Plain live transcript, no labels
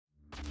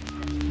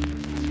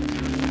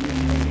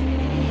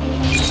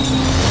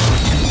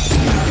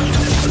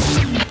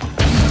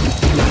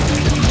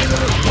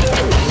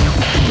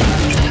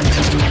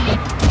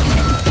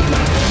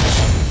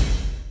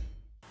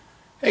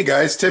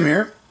Hey guys, Tim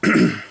here.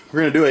 We're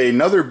going to do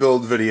another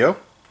build video.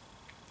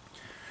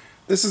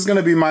 This is going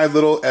to be my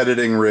little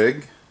editing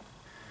rig,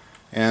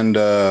 and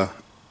I'm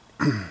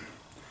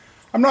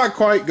not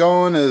quite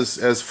going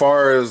as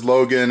far as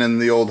Logan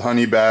and the old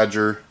Honey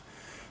Badger.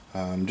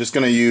 I'm just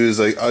going to use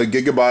a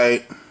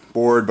Gigabyte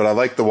board, but I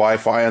like the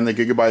Wi-Fi on the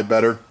Gigabyte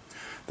better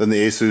than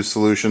the Asus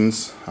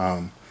solutions.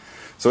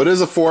 So it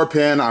is a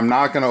 4-pin. I'm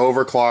not going to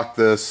overclock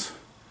this.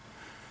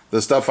 The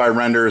stuff I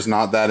render is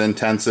not that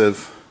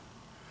intensive.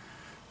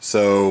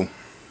 So,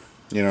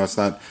 you know, it's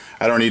not,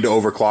 I don't need to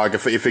overclock.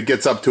 If it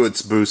gets up to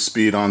its boost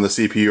speed on the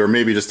CPU, or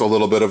maybe just a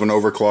little bit of an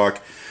overclock,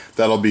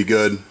 that'll be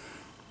good.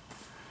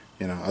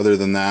 You know, other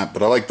than that,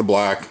 but I like the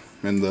black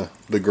and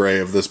the gray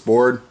of this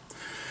board.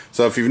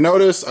 So if you've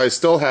noticed, I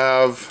still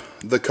have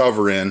the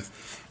cover in,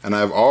 and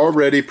I've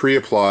already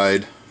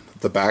pre-applied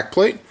the back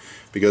plate,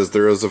 because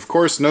there is of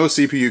course no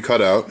CPU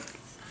cutout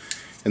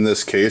in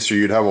this case, or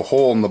you'd have a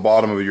hole in the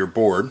bottom of your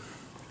board,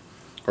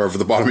 or over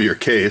the bottom of your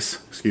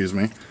case, excuse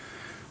me.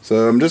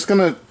 So I'm just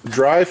gonna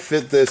dry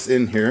fit this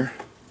in here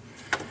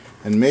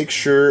and make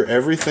sure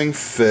everything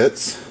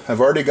fits. I've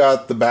already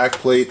got the back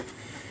plate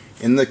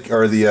in the,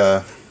 or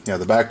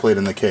the back plate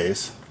in the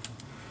case.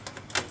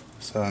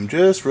 So I'm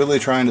just really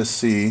trying to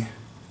see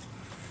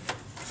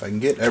if I can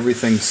get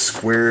everything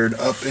squared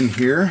up in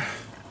here,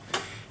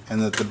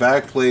 and that the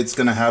back plate's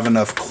gonna have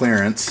enough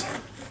clearance.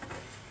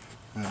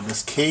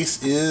 This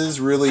case is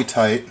really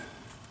tight,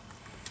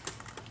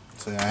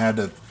 so I had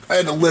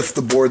to lift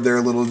the board there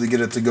a little to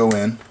get it to go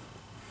in.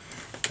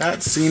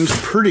 That seems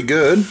pretty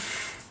good.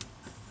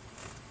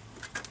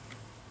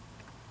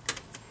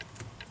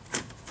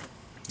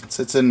 It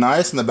sits in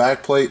nice, and the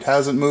back plate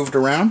hasn't moved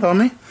around on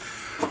me.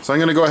 So I'm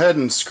going to go ahead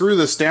and screw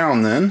this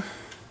down then.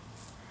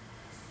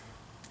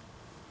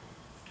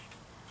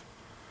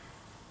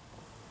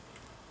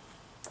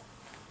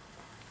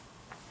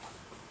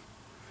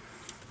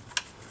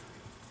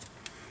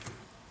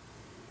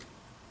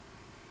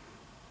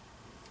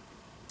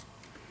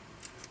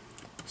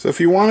 So if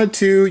you wanted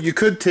to, you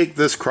could take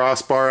this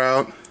crossbar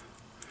out.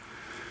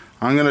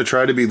 I'm going to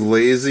try to be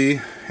lazy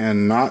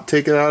and not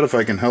take it out if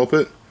I can help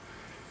it.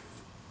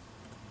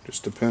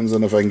 Just depends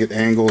on if I can get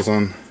angles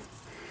on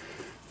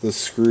the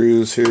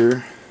screws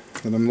here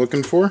that I'm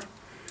looking for.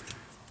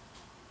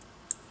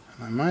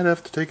 I might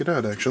have to take it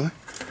out actually.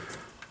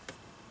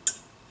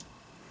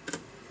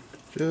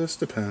 Just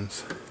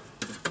depends.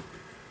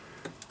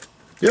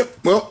 Yep,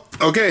 well,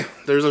 okay,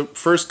 there's a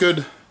first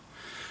good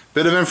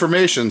bit of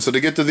information. So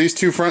to get to these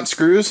two front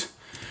screws,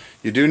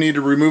 you do need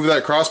to remove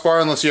that crossbar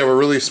unless you have a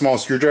really small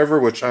screwdriver,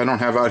 which I don't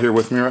have out here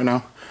with me right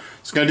now.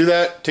 Just gonna do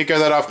that, take care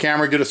of that off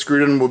camera, get it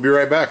screwed in, and we'll be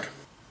right back.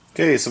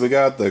 Okay, so we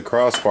got the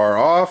crossbar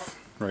off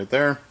right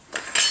there.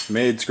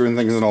 Made screwing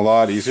things in a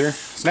lot easier.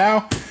 So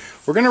now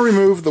we're gonna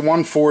remove the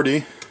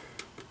 140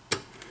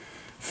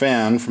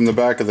 fan from the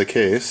back of the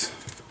case.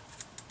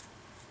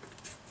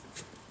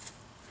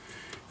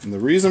 And the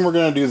reason we're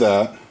gonna do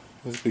that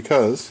is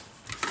because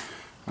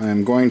I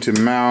am going to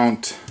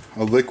mount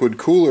a liquid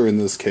cooler in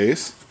this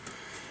case,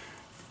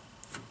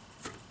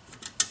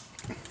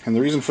 and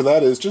the reason for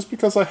that is just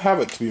because I have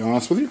it, to be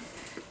honest with you.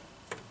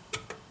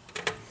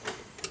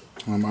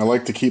 I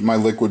like to keep my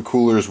liquid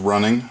coolers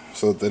running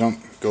so that they don't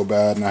go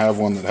bad, and I have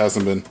one that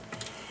hasn't been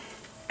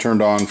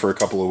turned on for a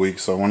couple of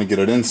weeks, so I want to get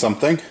it in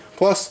something.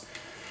 Plus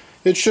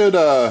it should,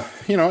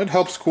 you know, it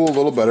helps cool a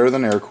little better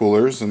than air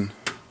coolers, and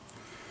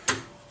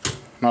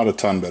not a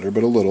ton better,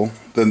 but a little,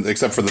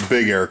 except for the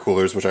big air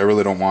coolers, which I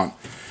really don't want,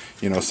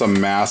 you know,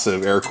 some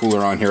massive air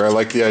cooler on here. I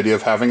like the idea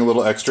of having a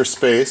little extra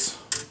space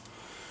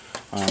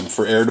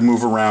for air to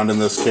move around in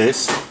this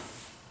case.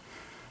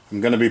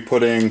 I'm going to be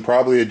putting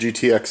probably a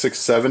GTX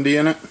 670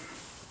 in it.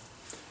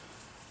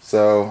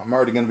 So I'm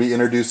already going to be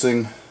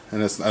introducing,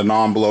 and it's a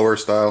non-blower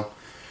style,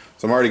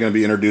 so I'm already going to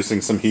be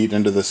introducing some heat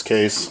into this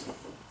case. So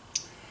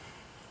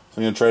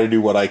I'm going to try to do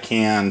what I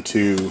can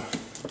to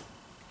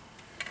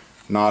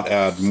not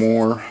add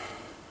more.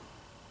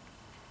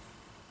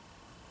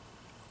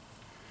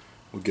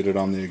 We'll get it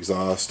on the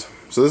exhaust.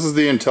 So this is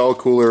the Intel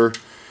cooler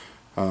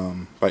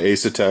by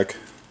Asetek.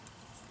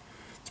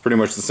 It's pretty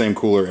much the same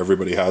cooler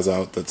everybody has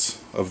out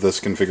that's of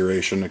this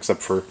configuration,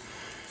 except for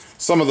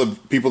some of the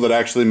people that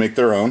actually make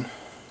their own.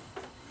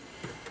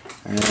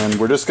 And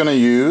we're just going to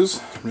use,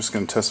 I'm just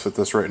going to test fit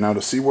this right now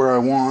to see where I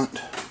want.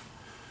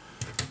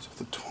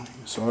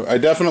 So I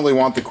definitely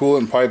want the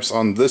coolant pipes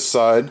on this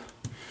side,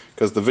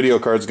 because the video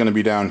card's going to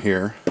be down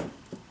here,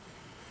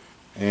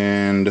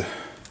 and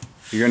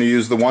you're going to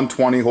use the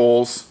 120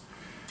 holes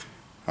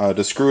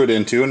to screw it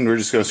into, and we're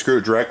just going to screw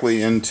it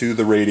directly into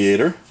the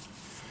radiator.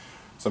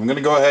 So I'm going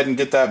to go ahead and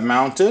get that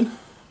mounted.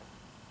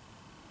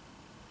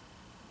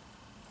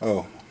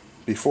 Oh,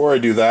 before I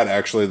do that,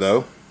 actually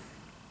though,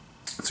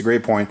 it's a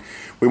great point.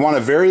 We want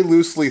to very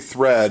loosely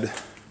thread.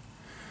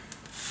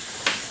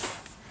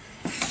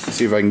 Let's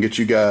see if I can get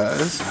you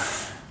guys.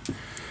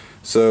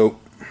 So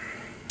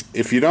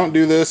if you don't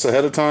do this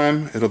ahead of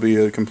time, it'll be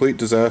a complete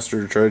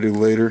disaster to try to do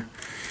later.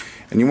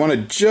 And you want to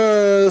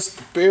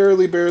just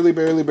barely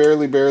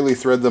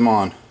thread them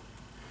on.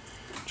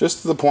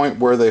 just to the point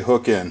where they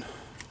hook in.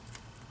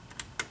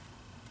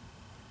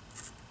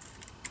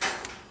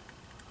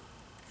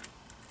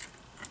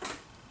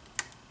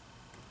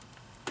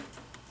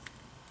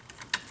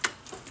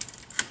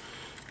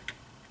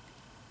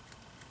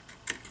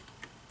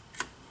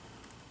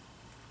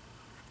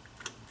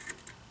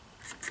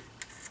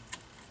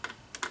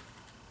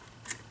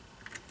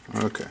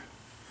 Okay.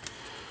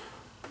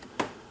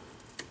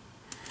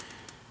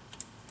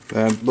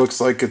 That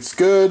looks like it's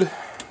good,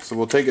 so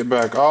we'll take it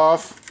back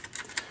off,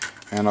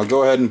 and I'll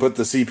go ahead and put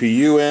the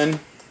CPU in.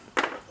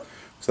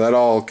 So that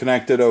all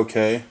connected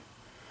okay.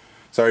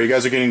 Sorry, you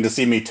guys are getting to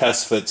see me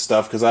test fit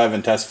stuff because I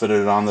haven't test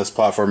fitted it on this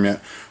platform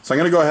yet. So I'm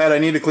going to go ahead, I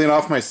need to clean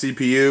off my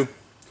CPU. I'm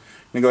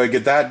going to go ahead and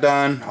get that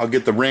done. I'll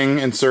get the ring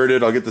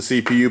inserted, I'll get the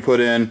CPU put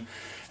in,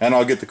 and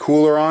I'll get the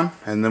cooler on,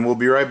 and then we'll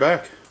be right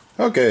back.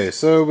 Okay,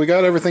 so we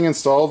got everything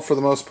installed for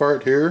the most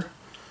part here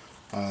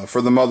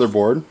for the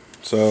motherboard.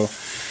 So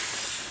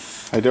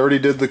I already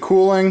did the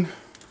cooling.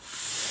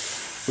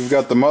 We've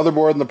got the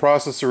motherboard and the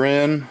processor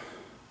in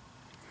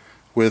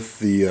with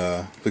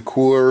the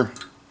cooler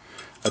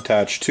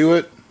attached to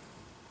it.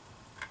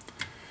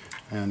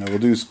 And we'll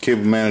do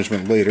cable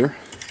management later,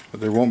 but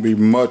there won't be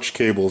much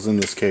cables in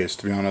this case,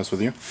 to be honest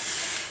with you.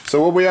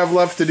 So what we have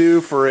left to do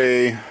for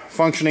a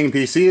functioning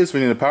PC is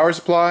we need a power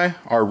supply,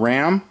 our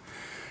RAM,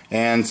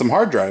 and some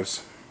hard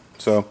drives.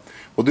 So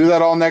we'll do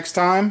that all next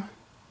time.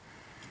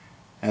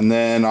 And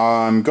then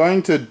I'm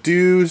going to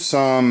do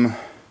some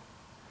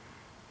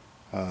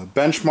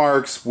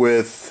benchmarks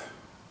with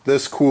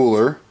this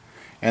cooler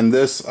and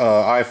this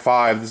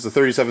i5, this is a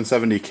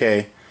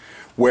 3770K,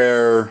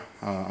 where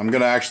I'm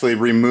going to actually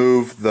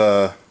remove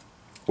the,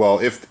 well,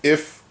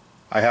 if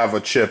I have a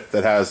chip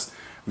that has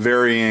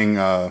varying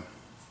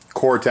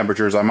core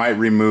temperatures, I might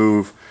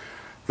remove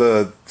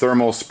the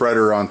thermal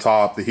spreader on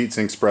top, the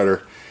heatsink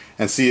spreader,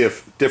 and see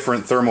if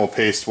different thermal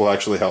paste will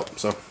actually help.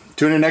 So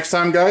tune in next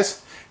time,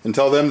 guys.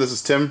 Until then, this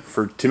is Tim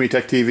for Timmy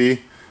Tech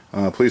TV.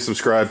 Please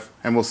subscribe,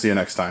 and we'll see you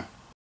next time.